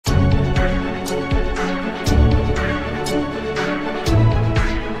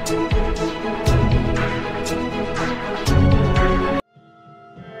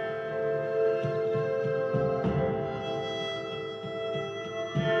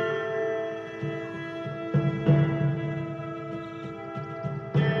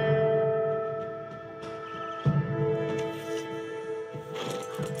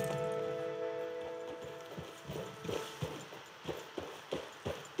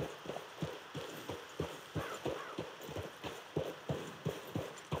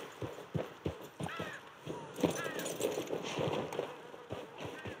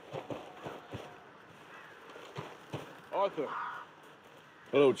Arthur.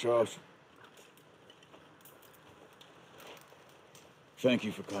 Hello, Charles. Thank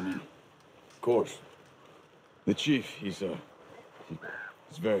you for coming. Of course. The chief, he's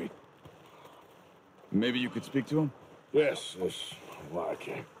very... Maybe you could speak to him? Yes, that's why I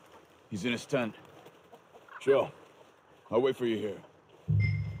came. He's in his tent. Sure. I'll wait for you here.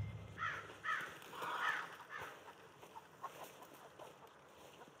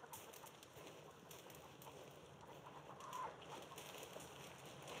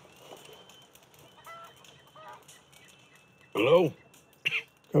 Hello?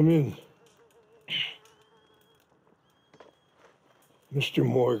 Come in. Mr.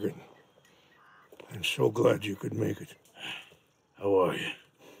 Morgan, I'm so glad you could make it. How are you?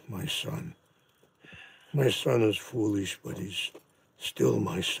 My son. My son is foolish, but he's still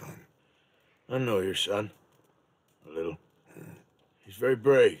my son. I know your son. A little. He's very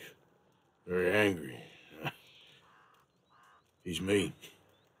brave. Very angry. He's mean.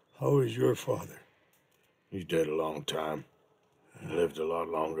 How is your father? He's dead a long time. He lived a lot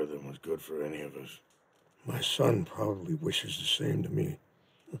longer than was good for any of us. My son probably wishes the same to me.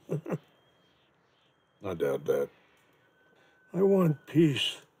 I doubt that. I want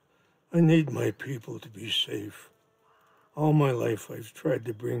peace. I need my people to be safe. All my life I've tried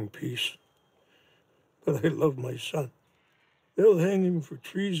to bring peace. But I love my son. They'll hang him for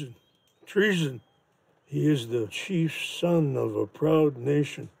treason. Treason. He is the chief son of a proud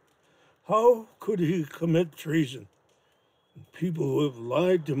nation. How could he commit treason? People who have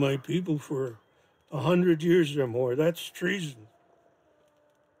lied to my people for 100 years or more, that's treason.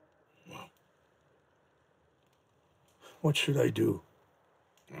 Well, what should I do?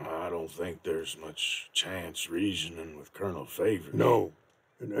 I don't think there's much chance reasoning with Colonel Favors. No.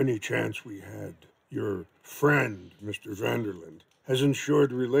 And any chance we had, your friend, Mr. Vanderland, has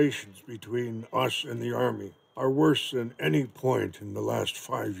ensured relations between us and the army are worse than any point in the last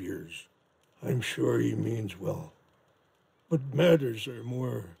 5 years. I'm sure he means well. But matters are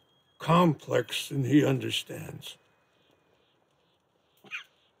more complex than he understands.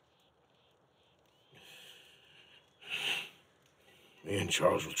 Me and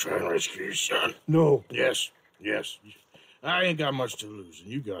Charles will try and rescue your son. No. Yes, yes. I ain't got much to lose, and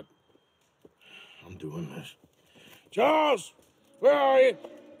you got... I'm doing this. Charles! Where are you?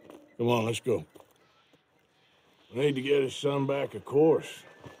 Come on, let's go. We need to get his son back, of course.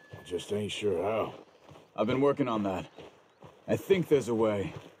 I just ain't sure how. I've been working on that. I think there's a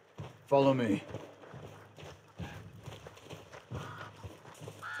way. Follow me.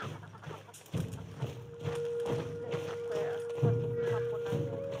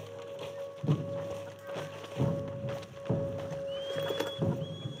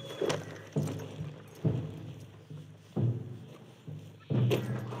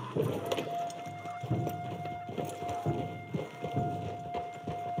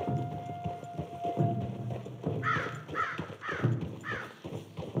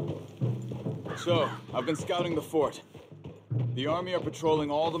 So, I've been scouting the fort. The army are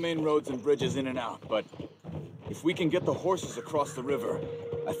patrolling all the main roads and bridges in and out, but if we can get the horses across the river,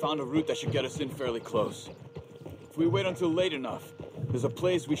 I found a route that should get us in fairly close. If we wait until late enough, there's a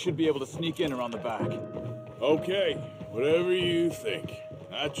place we should be able to sneak in around the back. Okay, whatever you think.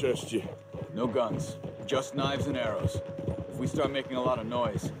 I trust you. No guns, just knives and arrows. If we start making a lot of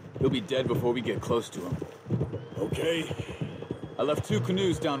noise, he'll be dead before we get close to him. Okay. I left 2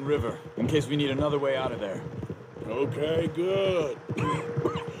 canoes downriver, in case we need another way out of there. Okay, good.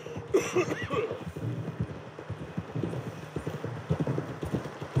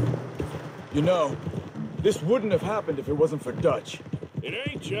 You know, this wouldn't have happened if it wasn't for Dutch. It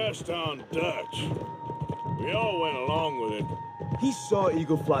ain't just on Dutch. We all went along with it. He saw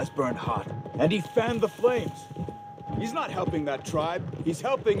Eagle Flies burn hot, and he fanned the flames. He's not helping that tribe, he's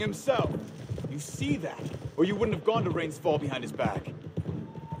helping himself. You see that, or you wouldn't have gone to Rain's Fall behind his back.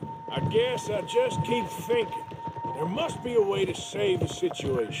 I guess I just keep thinking. There must be a way to save the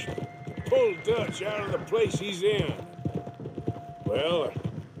situation. To pull Dutch out of the place he's in. Well,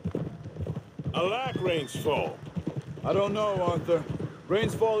 I like Rain's Fall. I don't know, Arthur.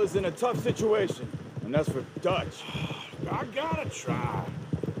 Rain's Fall is in a tough situation, and that's for Dutch. I gotta try.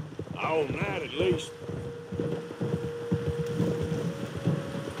 I own that at least.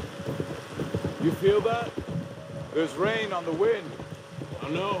 You feel that? There's rain on the wind. I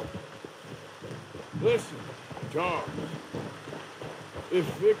know. Listen, Charles.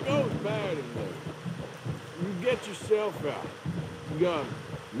 If it goes bad in there, you get yourself out. You got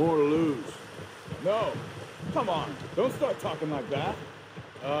more to lose. No. Come on. Don't start talking like that.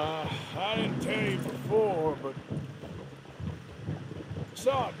 I didn't tell you before, but... I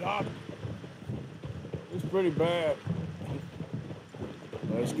saw it, Doc. It's pretty bad.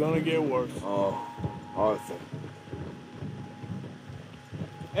 It's gonna get worse. Oh, Arthur.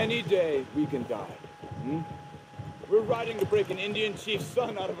 Any day we can die. Hmm? We're riding to break an Indian chief's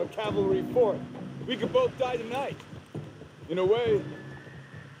son out of a cavalry fort. We could both die tonight. In a way,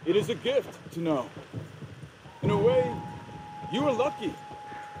 it is a gift to know. In a way, you were lucky.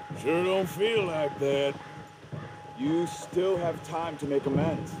 Sure don't feel like that. You still have time to make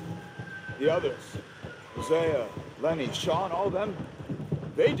amends. The others, Hosea, Lenny, Sean, all them,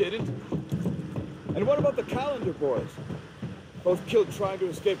 they didn't. And what about the Calendar boys? Both killed trying to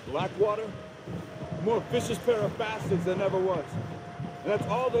escape Blackwater? A more vicious pair of bastards than ever was. And that's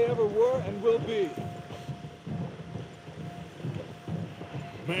all they ever were and will be.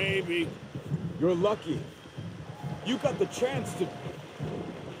 Maybe. You're lucky. You got the chance to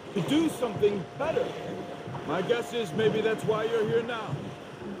do something better. My guess is maybe that's why you're here now.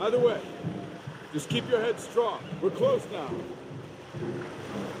 Either way, just keep your head strong. We're close now.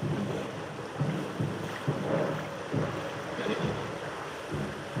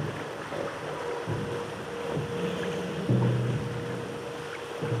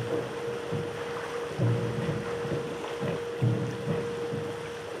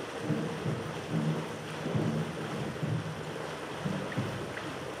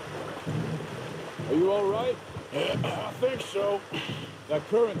 Are you all right? Yeah, I think so. That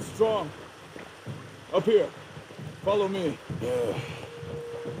current's strong. Up here. Follow me. Yeah.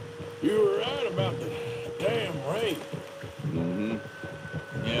 You were right about the damn raid. Mm-hmm.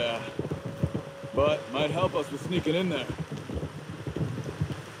 Yeah. But might help us with sneaking in there.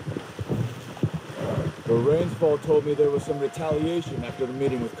 The Rainsfall told me there was some retaliation after the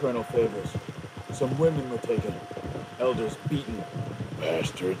meeting with Colonel Favors. Some women were taken. Elders beaten.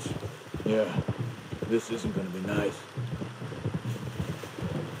 Bastards. Yeah. This isn't gonna be nice.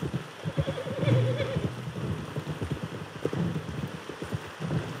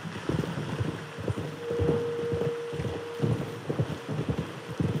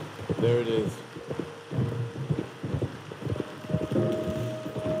 There it is.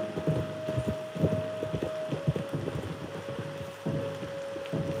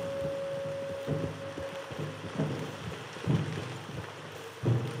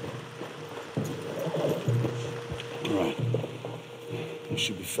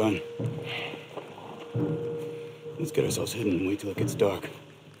 Should be fun. Let's get ourselves hidden and wait till it gets dark.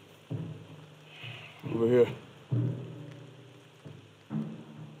 Over here.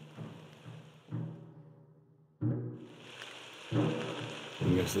 I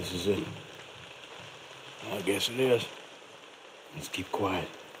guess this is it. I guess it is. Let's keep quiet.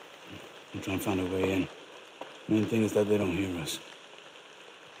 We'll try and find a way in. Main thing is that they don't hear us.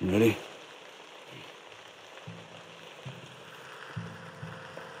 You ready?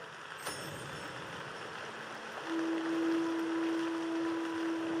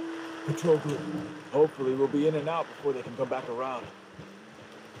 Patrol group. Hopefully we'll be in and out before they can come back around.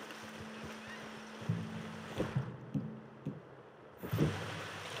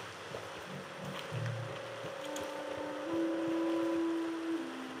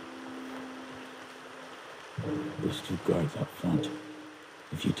 There's 2 guards out front.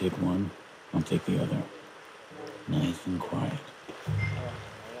 If you take one, I'll take the other. Nice and quiet.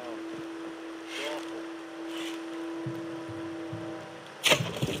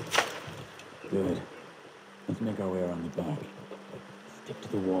 Good. Let's make our way around the back. Stick to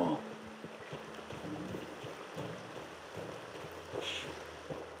the wall.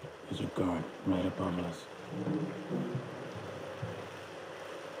 There's a guard right above us.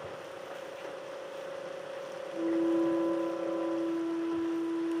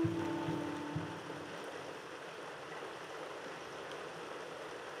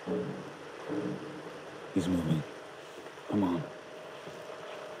 He's moving. Come on.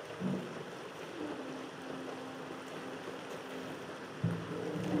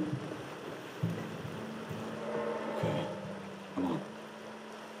 Okay. Come on.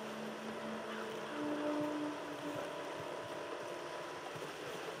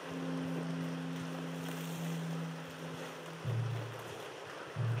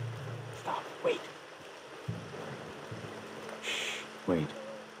 Stop. Wait. Shh. Wait.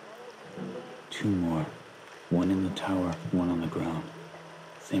 2 more. One in the tower, one on the ground.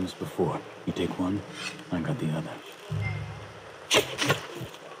 Same as before. You take one, I got the other.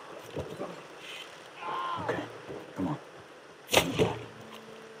 Okay, come on. In the back.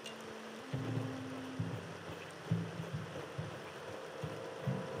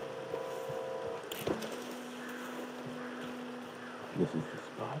 This is the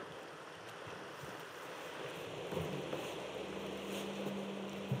spot.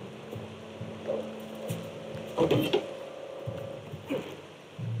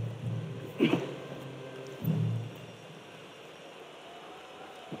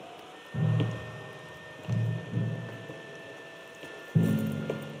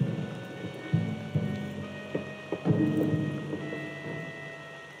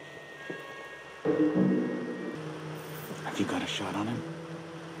 Have you got a shot on him?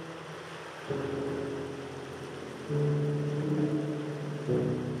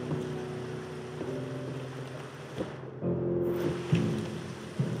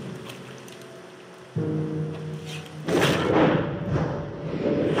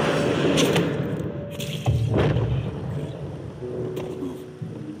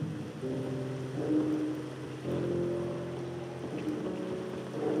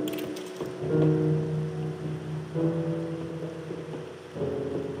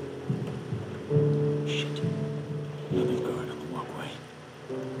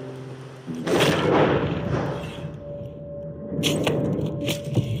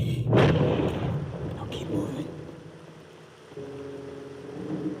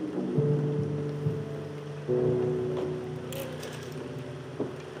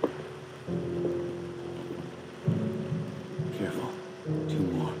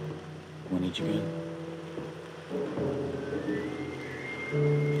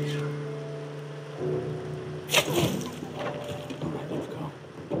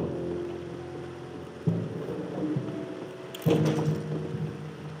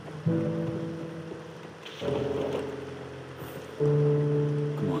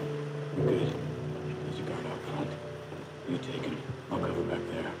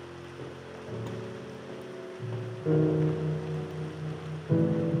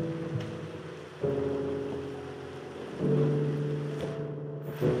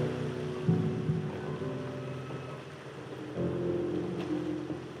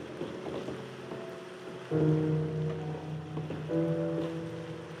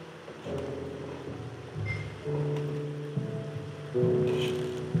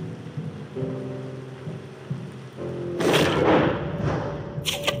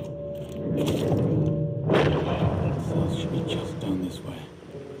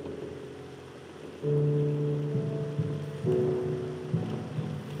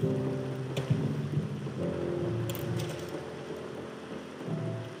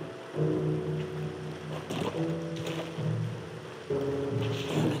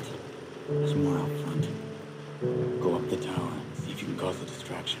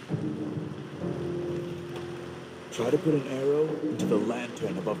 Try to put an arrow into the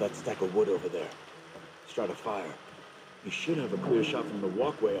lantern above that stack of wood over there. Start a fire. You should have a clear shot from the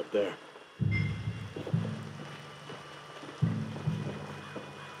walkway up there.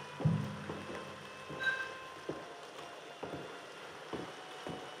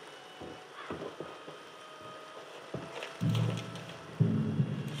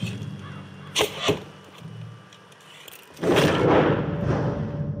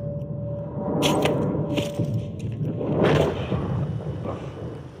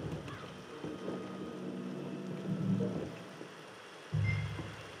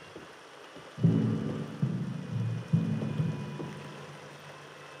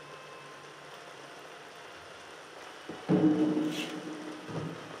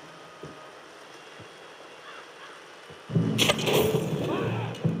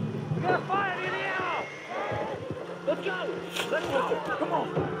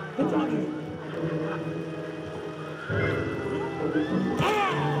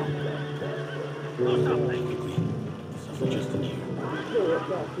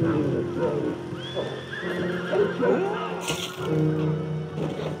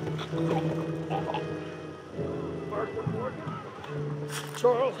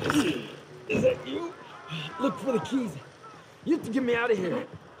 Charles, is that you? Look for the keys. You have to get me out of here.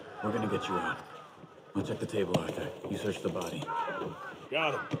 We're gonna get you out. I'll check the table, Arthur. You search the body.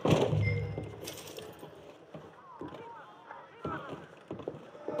 Got him.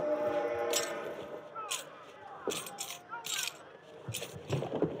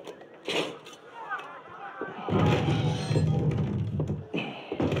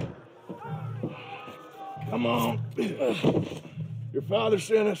 Come on. Your father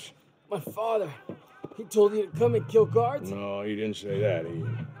sent us? My father. He told you to come and kill guards? No, he didn't say that.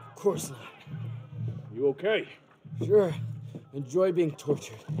 Of course not. You okay? Sure. Enjoy being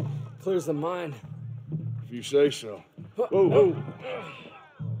tortured. Clears the mind. If you say so. Whoa, whoa.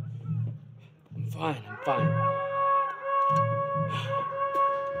 I'm fine, I'm fine.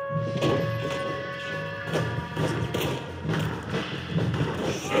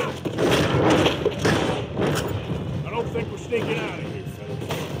 I don't think we're sneaking out of here,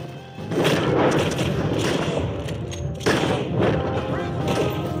 fellas.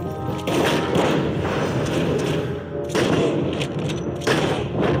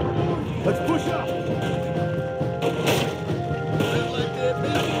 Let's push up!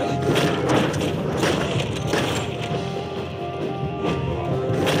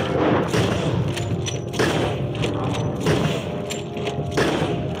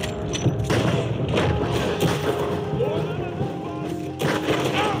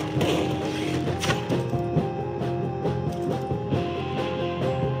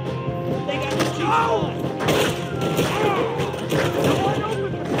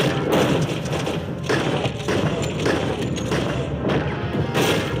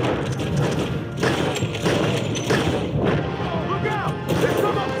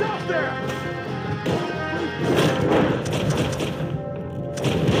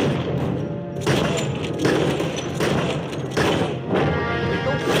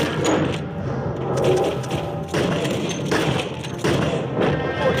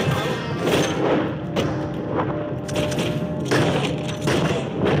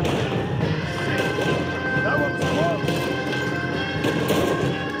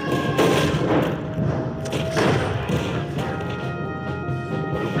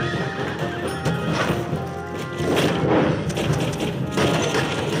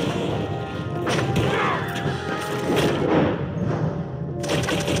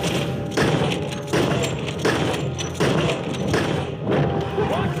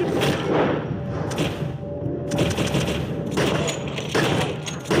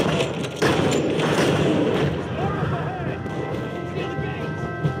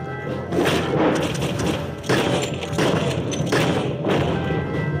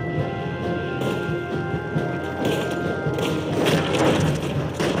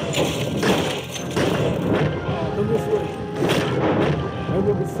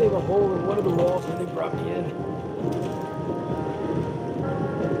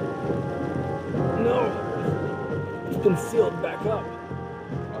 Been sealed back up.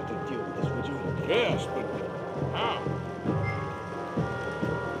 I'll take deal with this, would you? Yes, but how?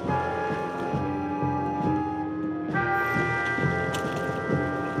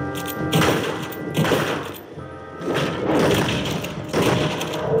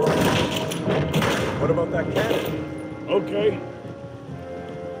 What about that cannon? Okay.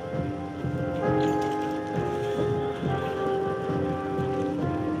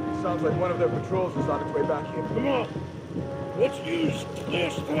 Sounds like one of their patrols is on its way back here. Come on. Let's use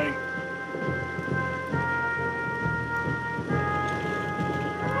this thing.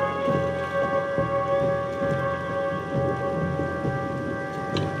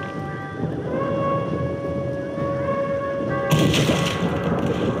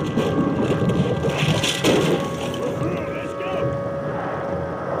 Let's go.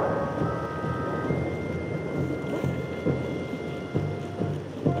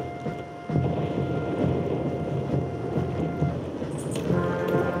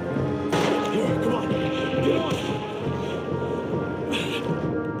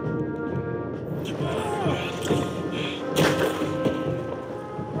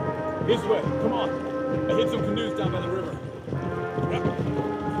 This way, come on. I hit some canoes down by the river. Come on.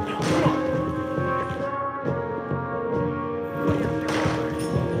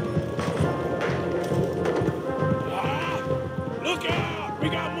 Look out! We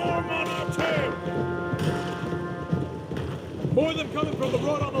got more on our tail! More of them coming from the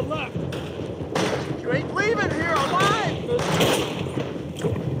road on the left. You ain't leaving here alive!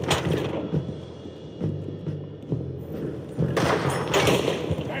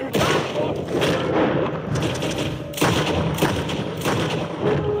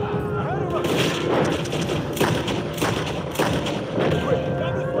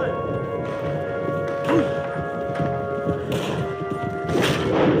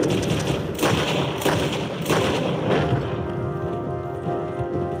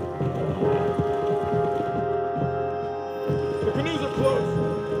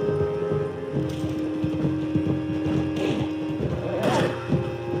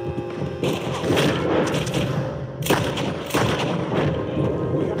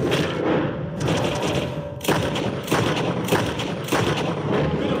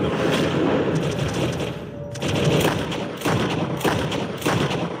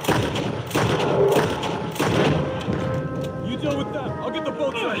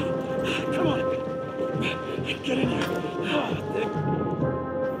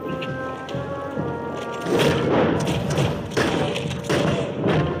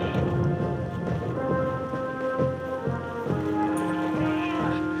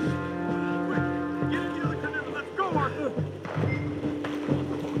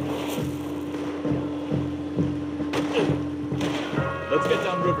 Let's get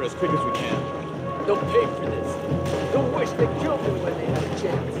downriver as quick as we can. They'll pay for this. They'll wish they killed me when they had a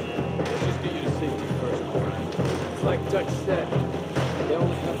chance. Let's just get you to safety first, my friend. It's like Dutch said. They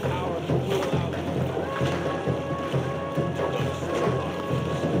only have power to rule out.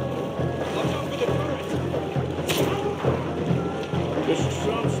 Watch out for the current. This is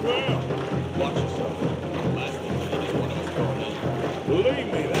some swell. Watch yourself. Last thing we need is one of us going in. Believe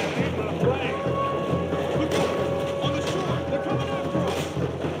me, that ain't my plan. Look out! On the shore! They're coming after us!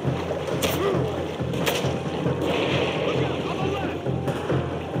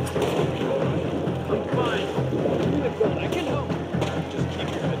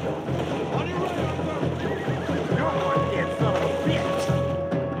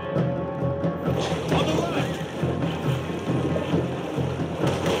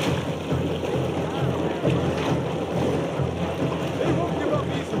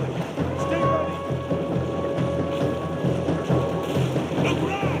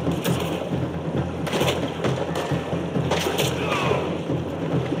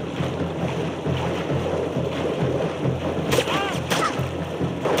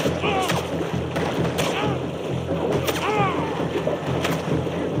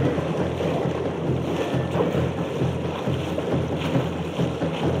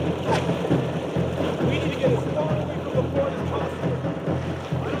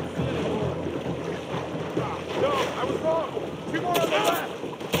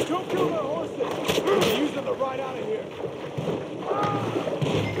 Don't kill the horses! We're using the ride out of here.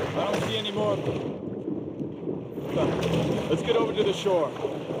 I don't see any more. Let's get over to the shore.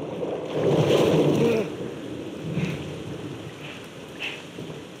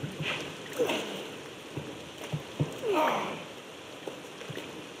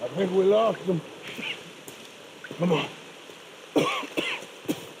 I think we lost them. Come on.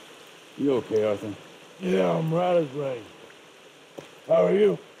 You okay, Arthur? Yeah, I'm right as rain. How are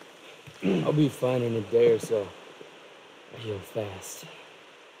you? I'll be fine in a day or so. I heal fast.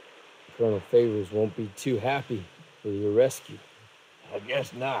 Colonel Favors won't be too happy with your rescue. I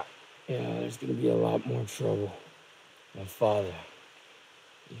guess not. Yeah, there's gonna be a lot more trouble. My father,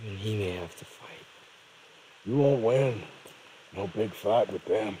 even he may have to fight. You won't win. No big fight with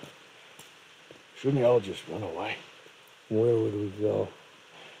them. Shouldn't y'all just run away? Where would we go?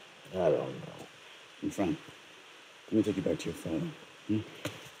 I don't know. I'm fine. Let me take you back to your father.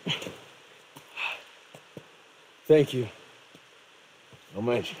 Thank you. Don't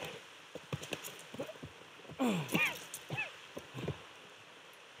mention it.